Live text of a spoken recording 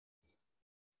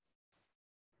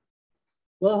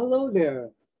Well, hello there.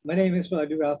 My name is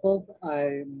Roger Raffles.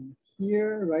 I'm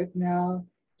here right now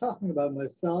talking about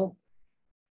myself.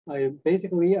 I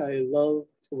love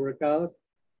to work out.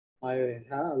 I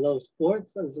love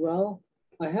sports as well.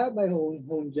 I have my own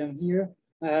home gym here.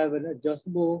 I have an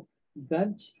adjustable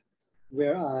bench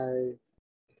where I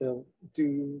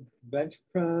do bench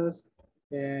press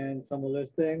and some other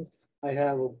things. I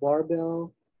have a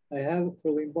barbell. I have a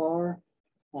curling bar.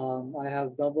 I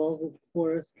have dumbbells, of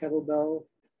course, kettlebells.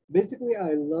 Basically,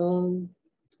 I love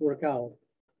to work out.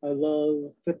 I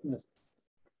love fitness.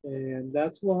 And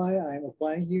that's why I'm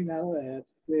applying here now at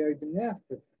Flair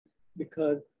Gymnastics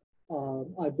because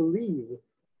I believe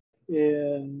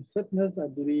in fitness. I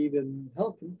believe in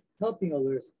helping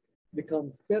others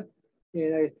become fit.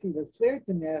 And I see that Flair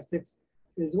Gymnastics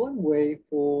is one way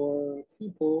for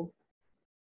people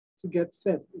to get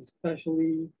fit,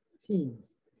 especially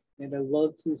teens. And I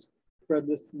love to spread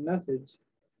this message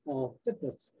of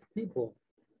fitness to people.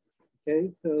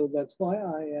 Okay, so that's why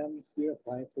I am here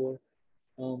applying for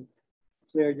um,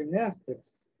 Flair Gymnastics.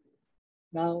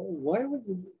 Now, why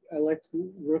would I like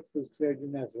to work with Flair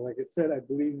Gymnastics? Like I said, I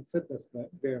believe in fitness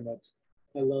very much.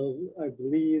 I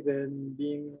believe in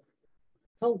being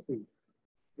healthy,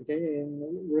 okay, in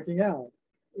working out,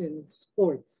 in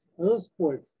sports. I love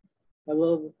sports. I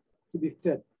love to be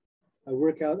fit. I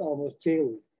work out almost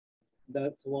daily.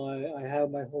 That's why I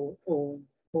have my own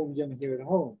home gym here at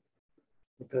home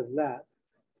because of that.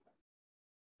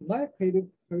 Am I a creative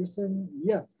person?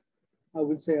 Yes, I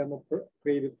would say I'm a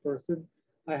creative person.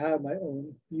 I have my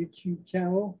own YouTube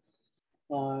channel.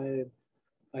 I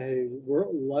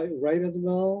write as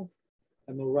well.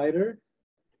 I'm a writer.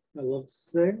 I love to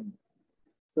sing.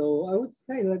 So I would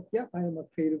say that yes, I am a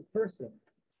creative person.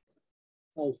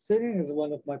 Singing is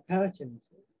one of my passions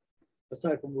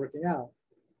aside from working out,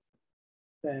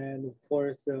 and of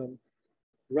course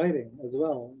writing as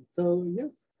well. So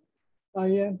yes, I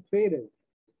am creative.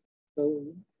 So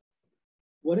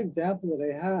one example that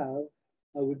I have,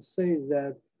 I would say is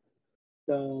that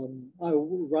I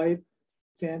write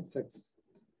fanfics.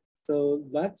 So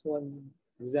that's one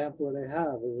example that I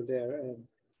have over there and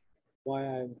why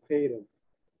I'm creative.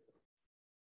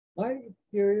 My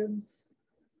experience,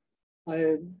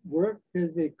 I worked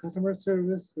as a customer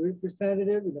service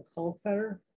representative in a call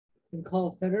center, in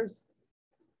call centers,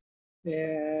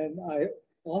 and I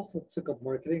also took a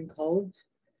marketing college.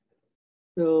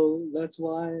 So that's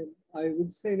why I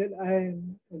would say that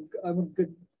I'm a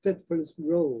good fit for this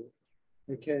role.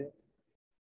 Okay,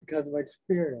 because of my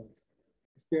experience.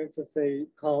 Experience as a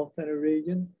call center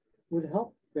agent would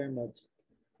help very much.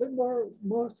 But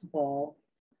most of all,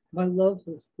 my love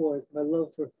for sports, my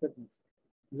love for fitness,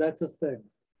 that's a thing.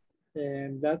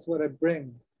 And that's what I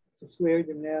bring to Flair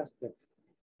Gymnastics.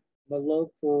 My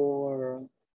love for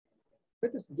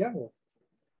fitness in general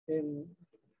and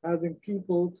having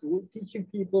people to teaching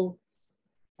people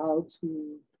how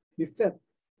to be fit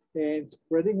and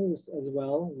spreading this as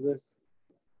well this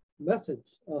message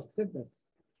of fitness.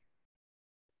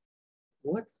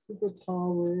 What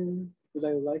superpower would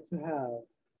I like to have?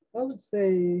 I would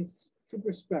say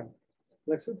super strength,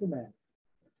 like Superman.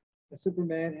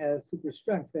 Superman has super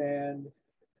strength, and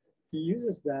he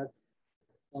uses that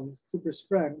super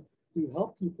strength to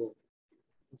help people.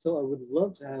 And so I would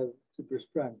love to have super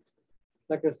strength.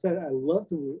 Like I said, I love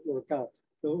to work out.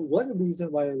 So one reason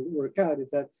why I work out is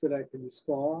that so that I can be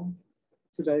strong,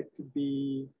 so that I could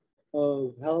be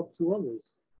of help to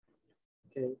others.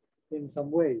 Okay, in some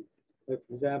way. Like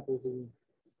for example, to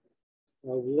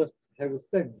lift heavy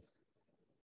things.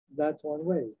 That's one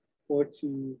way. Or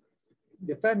to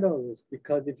defend others,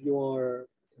 because if you are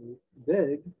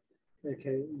big,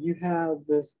 okay, you have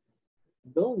this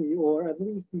ability, or at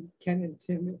least you can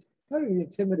intimidate, not really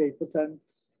intimidate, but then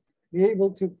be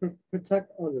able to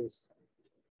protect others.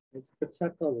 And to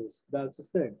protect others, that's the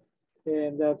thing.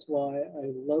 And that's why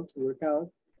I love to work out,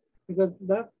 because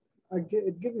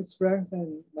it gives me strength,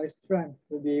 and my strength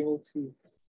will be able to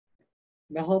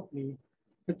help me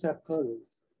protect others.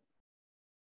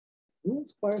 Who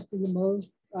inspires me the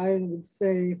most? I would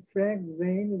say Frank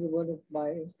Zane is one of my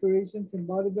inspirations in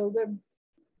bodybuilding.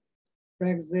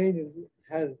 Frank Zane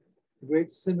has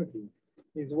great symmetry.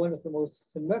 He's one of the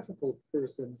most symmetrical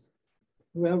persons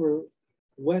who ever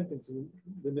went into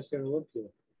the Mr. Olympia.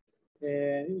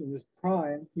 And in his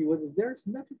prime, he was very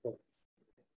symmetrical.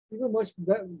 Even much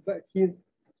better, but his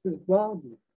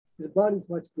body, his body is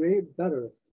much better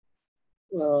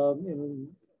in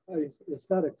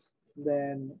aesthetics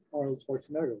than Arnold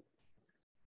Schwarzenegger.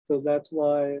 So that's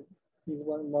why he's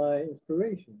one of my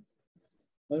inspirations.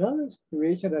 Another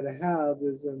inspiration that I have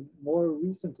is a more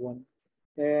recent one,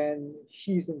 and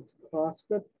she's into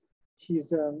CrossFit.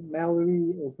 She's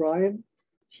Mallory O'Brien.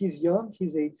 She's young,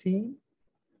 she's 18,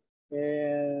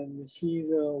 and she's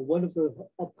one of the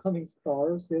upcoming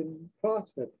stars in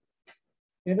CrossFit.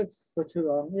 And at such a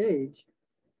young age,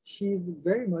 she's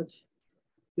very much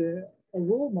a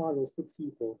role model for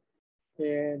people.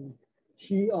 And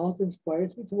she also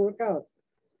inspires me to work out.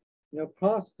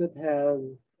 CrossFit has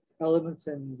elements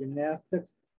in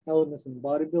gymnastics, elements in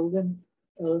bodybuilding,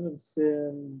 elements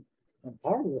in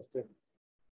powerlifting.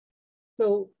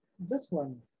 So this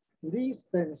one, these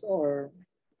things are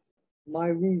my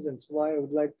reasons why I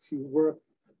would like to work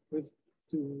with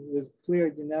with Flair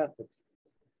Gymnastics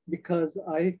because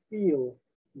I feel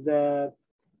that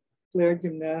Flair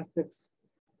Gymnastics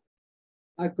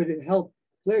I could help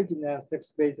Flair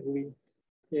Gymnastics basically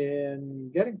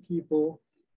in getting people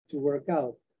to work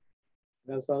out.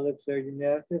 That's all it's Flair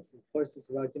Gymnastics. Of course, it's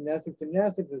about gymnastics.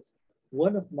 Gymnastics is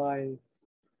one of my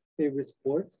favorite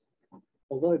sports,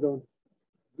 although I don't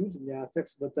do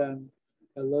gymnastics, but I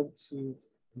love to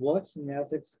watch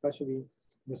gymnastics, especially in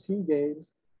the SEA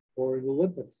Games or the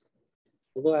Olympics.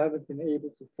 Although I haven't been able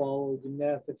to follow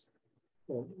gymnastics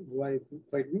right,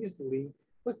 quite recently,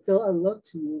 but still I love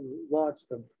to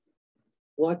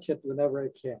watch it whenever I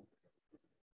can.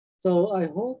 So I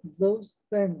hope those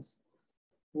things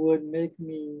would make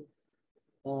me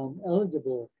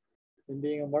eligible in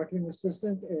being a marketing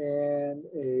assistant and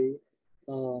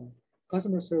a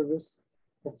customer service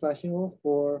professional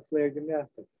for Flair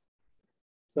Gymnastics.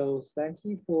 So thank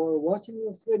you for watching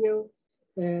this video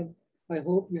and I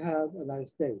hope you have a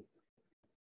nice day.